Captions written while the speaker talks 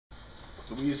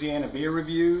Louisiana beer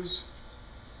reviews,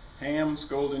 Hamm's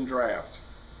Golden Draft.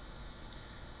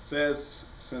 It says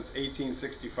since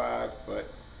 1865, but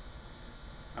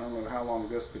I don't know how long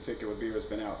this particular beer has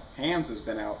been out. Hamm's has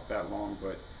been out that long,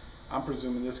 but I'm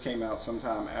presuming this came out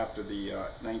sometime after the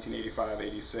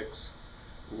 1985-86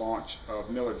 launch of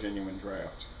Miller Genuine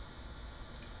Draft.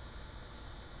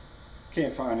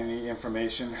 Can't find any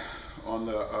information on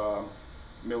the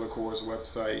Miller Coors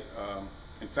website.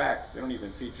 In fact, they don't even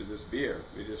feature this beer.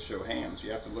 They just show Hamm's. You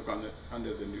have to look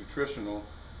under the nutritional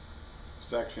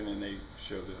section and they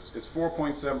show this. It's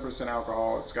 4.7%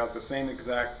 alcohol. It's got the same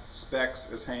exact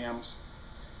specs as Hamm's.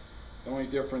 The only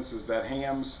difference is that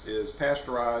Hamm's is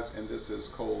pasteurized and this is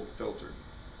cold filtered.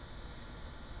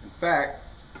 In fact,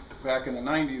 back in the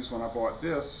 90s when I bought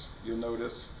this, you'll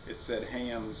notice it said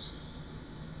Hamm's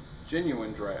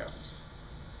Genuine Draft.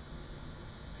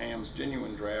 Hamm's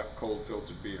Genuine Draft cold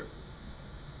filtered beer.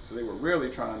 So they were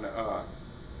really trying to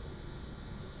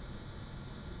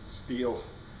steal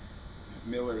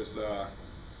Miller's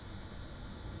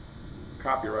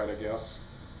copyright, I guess.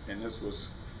 And this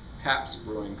was Hamm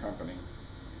Brewing Company.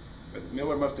 But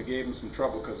Miller must have gave them some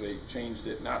trouble because they changed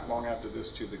it not long after this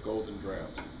to the Golden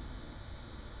Draft.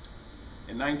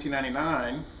 In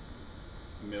 1999,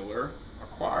 Miller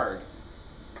acquired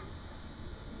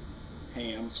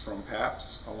Hamm's from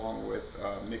Pabst along with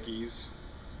Mickey's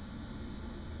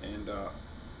and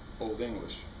Old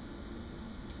English.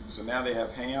 So now they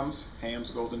have Hamm's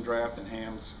Golden Draft, and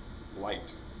Hamm's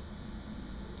Light.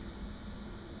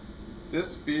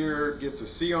 This beer gets a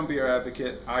C on Beer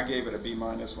Advocate. I gave it a B-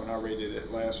 when I rated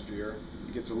it last year.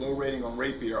 It gets a low rating on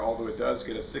Rate Beer, although it does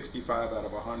get a 65 out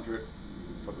of 100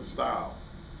 for the style,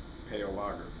 pale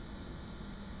lager.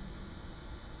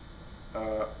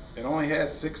 It only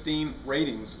has 16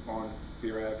 ratings on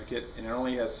Beer Advocate, and it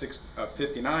only has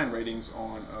 59 ratings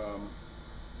on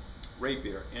Rate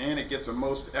Beer, and it gets a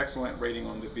most excellent rating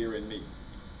on the Beer and Me.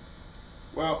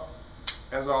 Well,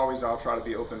 as always, I'll try to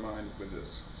be open-minded with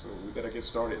this. So we better get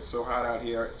started. It's so hot out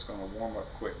here, it's going to warm up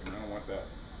quick, and I don't want that.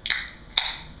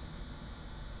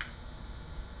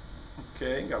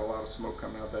 Okay, got a lot of smoke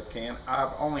coming out that can.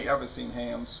 I've only ever seen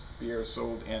Hamm's beer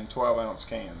sold in 12-ounce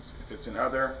cans. If it's in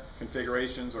other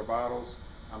configurations or bottles,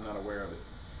 I'm not aware of it.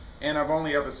 And I've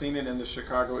only ever seen it in the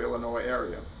Chicago, Illinois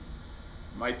area.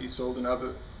 It might be sold in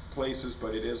other places,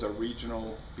 but it is a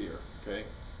regional beer, okay?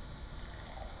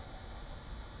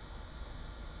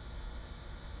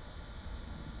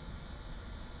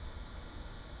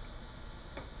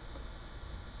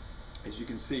 As you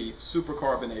can see, super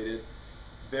carbonated,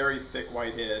 very thick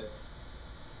white head,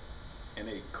 and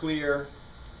a clear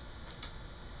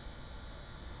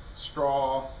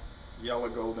straw, yellow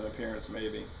golden appearance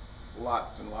maybe.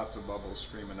 Lots and lots of bubbles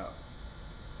streaming up.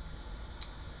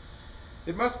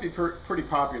 It must be pretty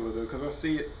popular though, because I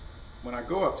see it when I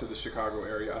go up to the Chicago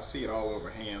area. I see it all over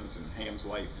Hamm's and Hamm's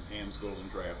Light and Hamm's Golden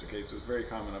Draft. Okay, so it's very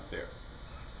common up there.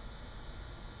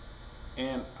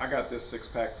 And I got this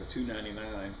 6-pack for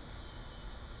 $2.99.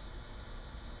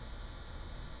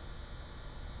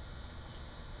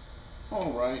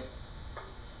 All right.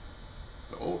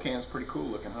 The old can's pretty cool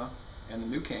looking, huh? And the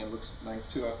new can looks nice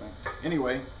too, I think.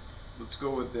 Anyway, let's go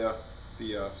with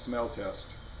the smell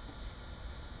test.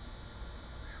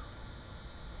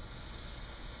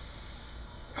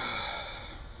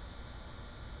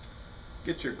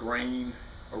 Get your grain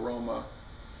aroma.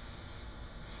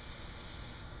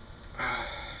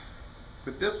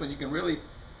 With this one, you can really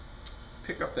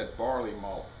pick up that barley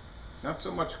malt. Not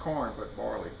so much corn, but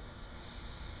barley.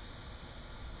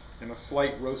 And a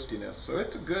slight roastiness. So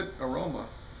it's a good aroma.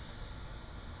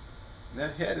 And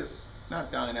that head is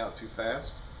not dying out too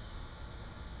fast.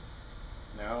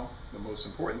 Now, the most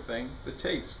important thing, the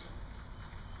taste.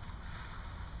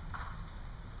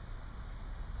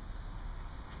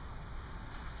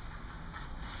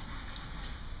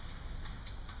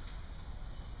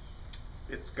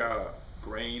 It's got a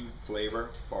grain flavor,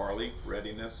 barley,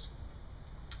 readiness.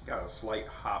 Got a slight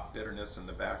hop bitterness in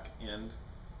the back end.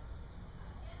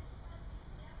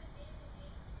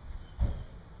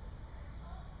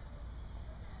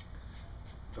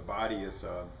 The body is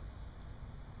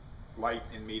light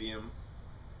and medium.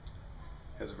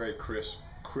 Has a very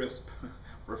crisp,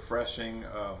 refreshing,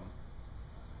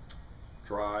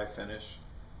 dry finish.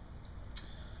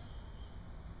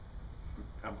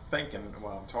 I'm thinking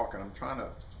while I'm talking, I'm trying to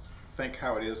think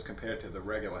how it is compared to the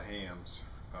regular Hamm's.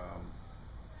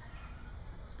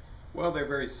 Well, they're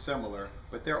very similar,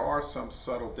 but there are some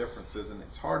subtle differences, and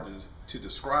it's hard to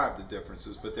describe the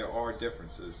differences, but there are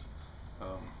differences.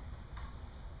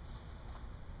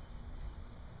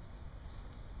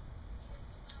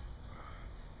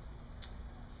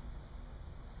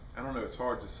 I don't know, it's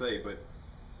hard to say, but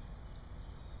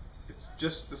it's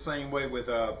just the same way with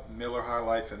Miller High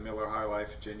Life and Miller High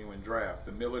Life Genuine Draft.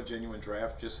 The Miller Genuine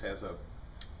Draft just has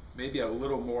maybe a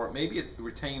little more, maybe it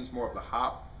retains more of the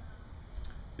hop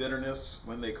bitterness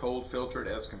when they cold filter it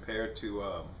as compared to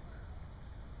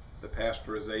the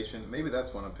pasteurization. Maybe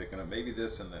that's what I'm picking up. Maybe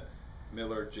this and the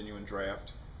Miller Genuine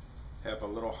Draft have a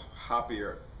little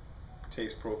hoppier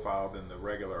taste profile than the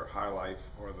regular High Life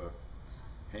or the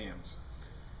Hamms.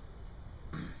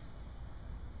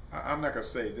 I'm not going to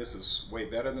say this is way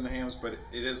better than the Hamms, but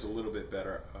it is a little bit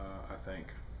better, I think.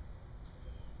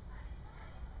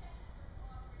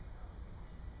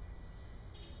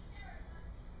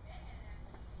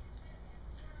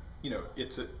 You know,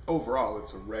 overall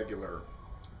it's a regular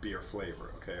beer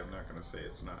flavor. Okay, I'm not going to say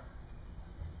it's not.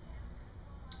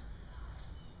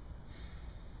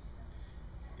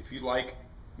 If you like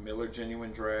Miller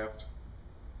Genuine Draft,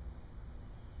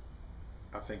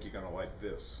 I think you're going to like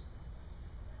this.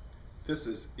 This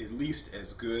is at least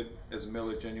as good as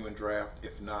Miller Genuine Draft,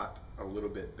 if not a little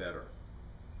bit better.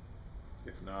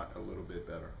 If not a little bit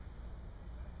better.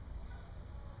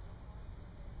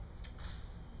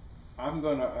 I'm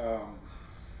gonna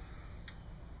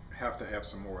have to have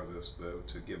some more of this though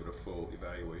to give it a full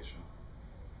evaluation.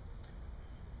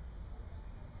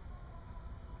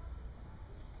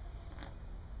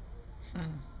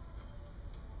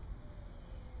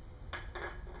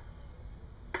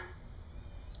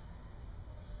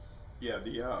 Yeah,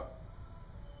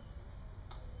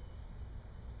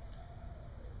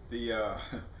 the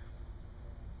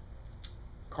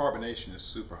carbonation is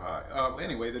super high.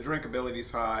 Anyway, the drinkability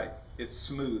is high. It's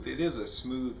smooth. It is a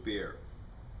smooth beer.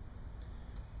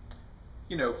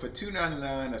 You know, for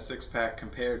 $2.99 a 6-pack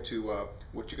compared to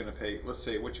what you're gonna pay. Let's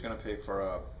say what you're gonna pay for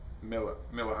a Miller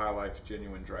High Life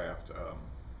Genuine Draft.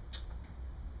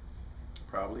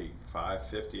 Probably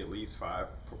 $5.50 at least,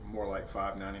 more like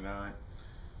 $5.99.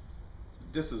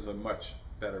 This is a much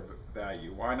better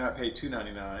value. Why not pay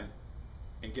 $2.99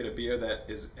 and get a beer that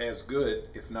is as good,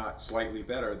 if not slightly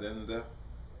better, than the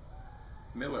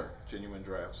Miller Genuine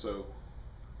Draft? So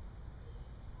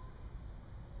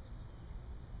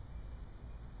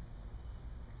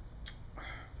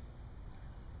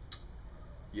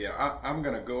yeah, I'm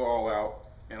gonna go all out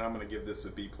and I'm gonna give this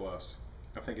a B plus.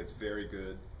 I think it's very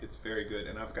good. It's very good,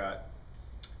 and I've got,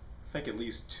 I think, at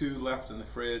least 2 left in the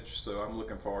fridge, so I'm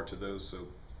looking forward to those. So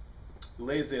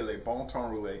les bon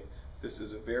temps roulé. This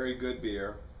is a very good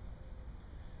beer,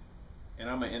 and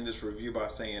I'm gonna end this review by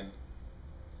saying,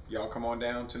 y'all come on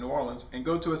down to New Orleans and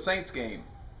go to a Saints game.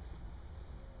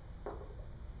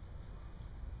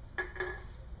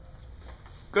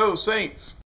 Go Saints!